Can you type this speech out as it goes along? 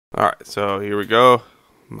Alright, so here we go,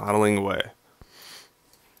 modeling away.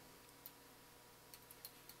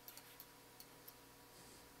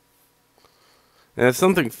 And if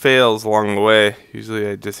something fails along the way, usually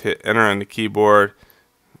I just hit enter on the keyboard,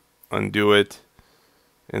 undo it,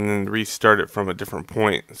 and then restart it from a different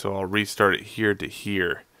point. So I'll restart it here to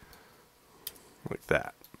here, like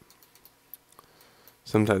that.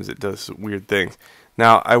 Sometimes it does weird things.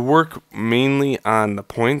 Now I work mainly on the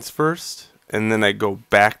points first, and then I go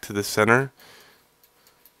back to the center.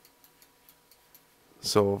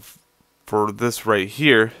 So for this right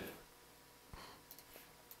here,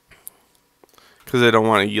 because I don't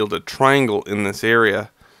want to yield a triangle in this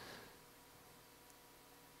area,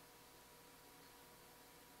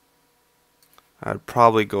 I'd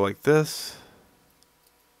probably go like this.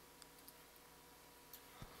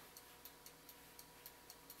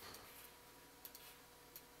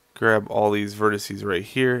 Grab all these vertices right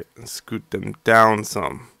here and scoot them down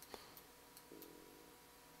some.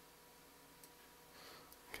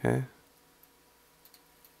 Okay.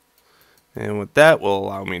 And what that will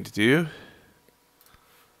allow me to do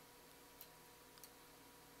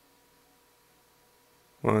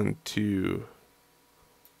one, two,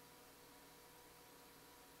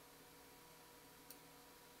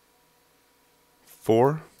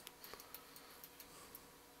 four.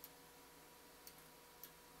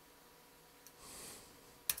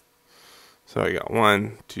 So I got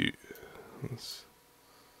 1, 2,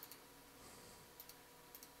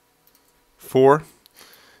 4.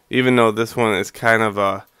 Even though this one is kind of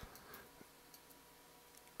a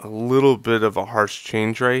little bit of a harsh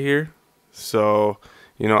change right here. So,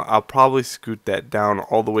 you know, I'll probably scoot that down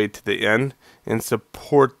all the way to the end and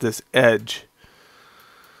support this edge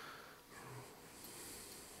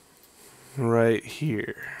right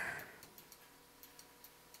here.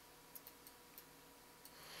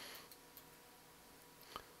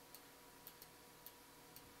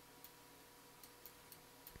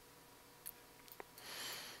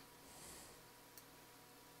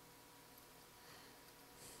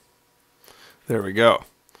 There we go.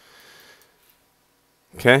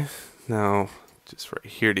 Okay, now just right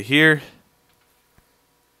here to here,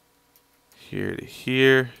 here to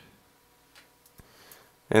here,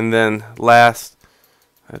 and then last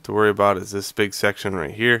I have to worry about is this big section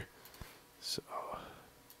right here. So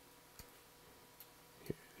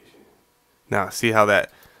now see how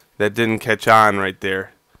that didn't catch on right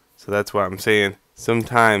there. So that's what I'm saying.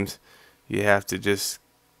 Sometimes you have to just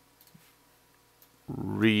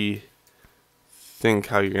rethink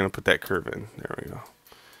how you're going to put that curve in. There we go.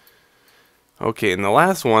 Okay, and the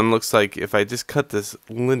last one looks like if I just cut this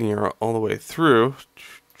linear all the way through,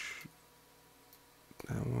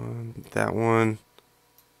 that one,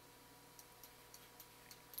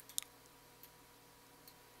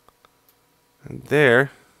 and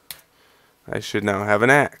there, I should now have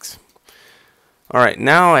an axe. Alright,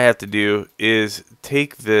 now I have to do is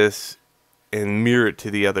take this and mirror it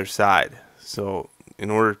to the other side. So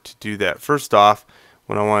in order to do that, first off,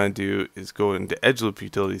 what I want to do is go into edge loop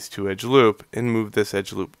utilities to edge loop and move this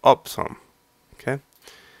edge loop up some. Okay.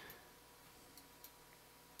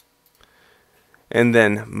 And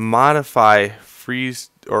then modify freeze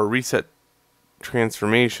or reset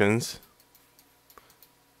transformations.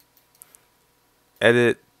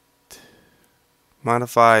 Edit,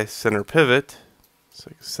 modify center pivot. So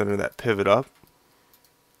I can center that pivot up.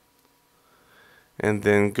 And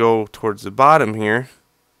then go towards the bottom here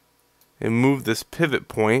and move this pivot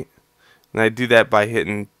point. And I do that by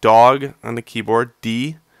hitting dog on the keyboard,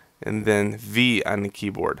 D, and then V on the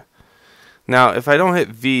keyboard. Now if I don't hit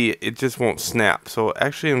V, it just won't snap. So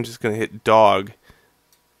actually I'm just going to hit dog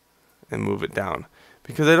and move it down,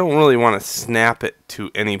 because I don't really want to snap it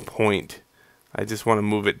to any point. I just want to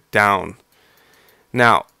move it down.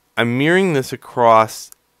 Now I'm mirroring this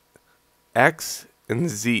across X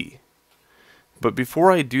and Z. But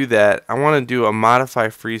before I do that, I want to do a modify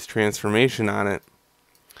freeze transformation on it,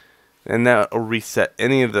 and that will reset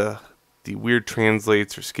any of the weird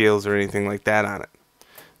translates or scales or anything like that on it.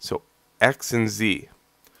 So X and Z.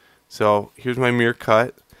 So here's my mirror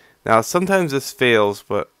cut. Now sometimes this fails,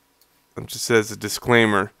 but just as a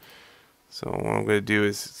disclaimer. So what I'm going to do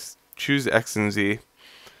is choose X and Z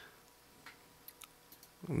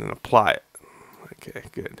and then apply it. Okay,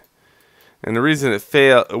 good. And the reason it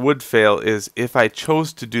would fail is if I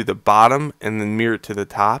chose to do the bottom and then mirror it to the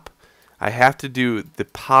top, I have to do the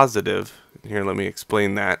positive. Here, let me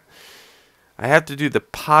explain that. I have to do the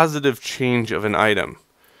positive change of an item.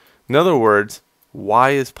 In other words, Y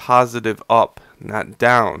is positive up, not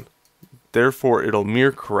down. Therefore, it'll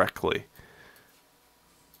mirror correctly.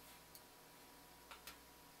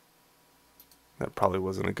 That probably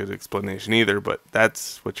wasn't a good explanation either, but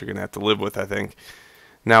that's what you're going to have to live with, I think.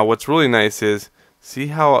 Now, what's really nice is, see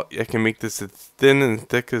how I can make this as thin and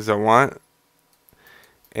thick as I want?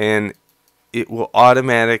 And it will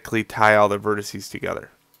automatically tie all the vertices together.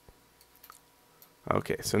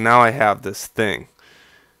 Okay, so now I have this thing.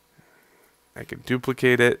 I can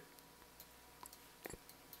duplicate it.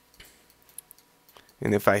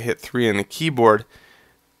 And if I hit 3 on the keyboard,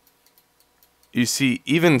 you see,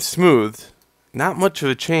 even smooth, not much of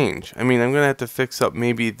a change. I mean, I'm going to have to fix up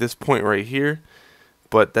maybe this point right here,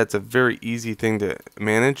 but that's a very easy thing to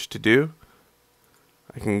manage to do.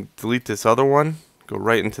 I can delete this other one, go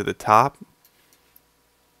right into the top.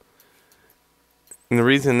 And the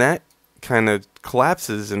reason that kind of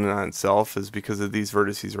collapses in and on itself is because of these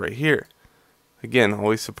vertices right here. Again,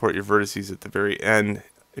 always support your vertices at the very end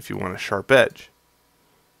if you want a sharp edge.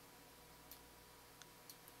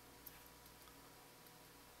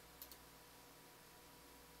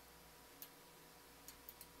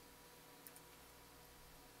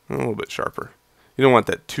 A little bit sharper. You don't want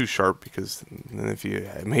that too sharp, because then if you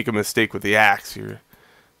make a mistake with the axe,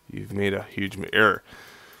 you've made a huge error.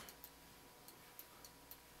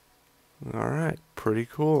 Alright, pretty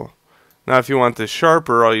cool. Now if you want this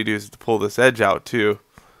sharper, all you do is to pull this edge out too.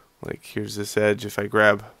 Like here's this edge. If I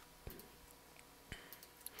grab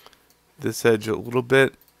this edge a little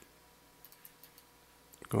bit,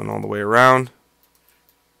 going all the way around,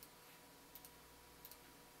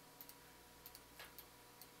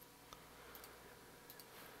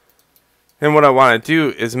 and what I want to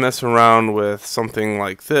do is mess around with something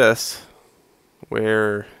like this,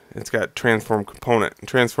 where it's got transform component. And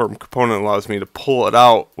transform component allows me to pull it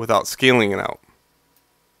out without scaling it out.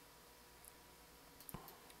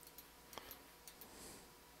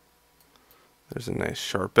 There's a nice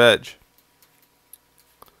sharp edge.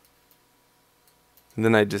 And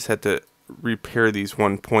then I just had to repair these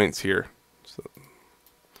 1 points here. So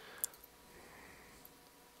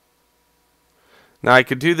now I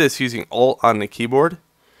could do this using Alt on the keyboard,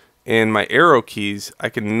 and my arrow keys, I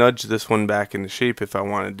can nudge this one back into shape if I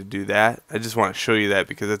wanted to do that. I just want to show you that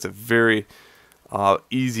because that's a very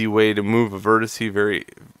easy way to move a vertice very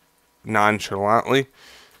nonchalantly.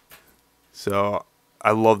 So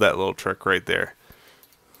I love that little trick right there.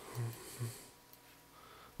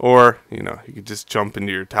 Or, you know, you could just jump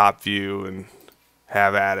into your top view and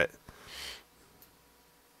have at it.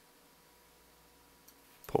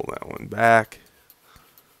 Pull that one back.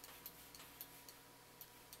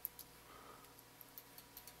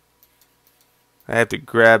 I have to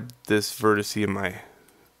grab this vertice in my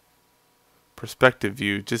perspective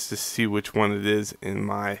view just to see which one it is in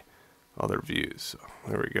my other views. So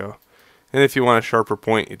there we go. And if you want a sharper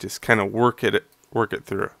point, you just kind of work it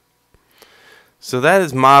through. So that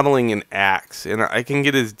is modeling an axe, and I can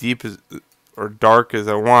get as deep as or dark as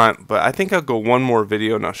I want, but I think I'll go one more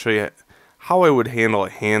video and I'll show you how I would handle a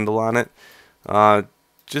handle on it.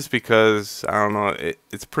 Just because, I don't know,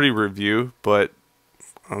 it's pretty review, but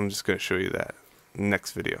I'm just going to show you that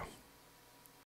next video.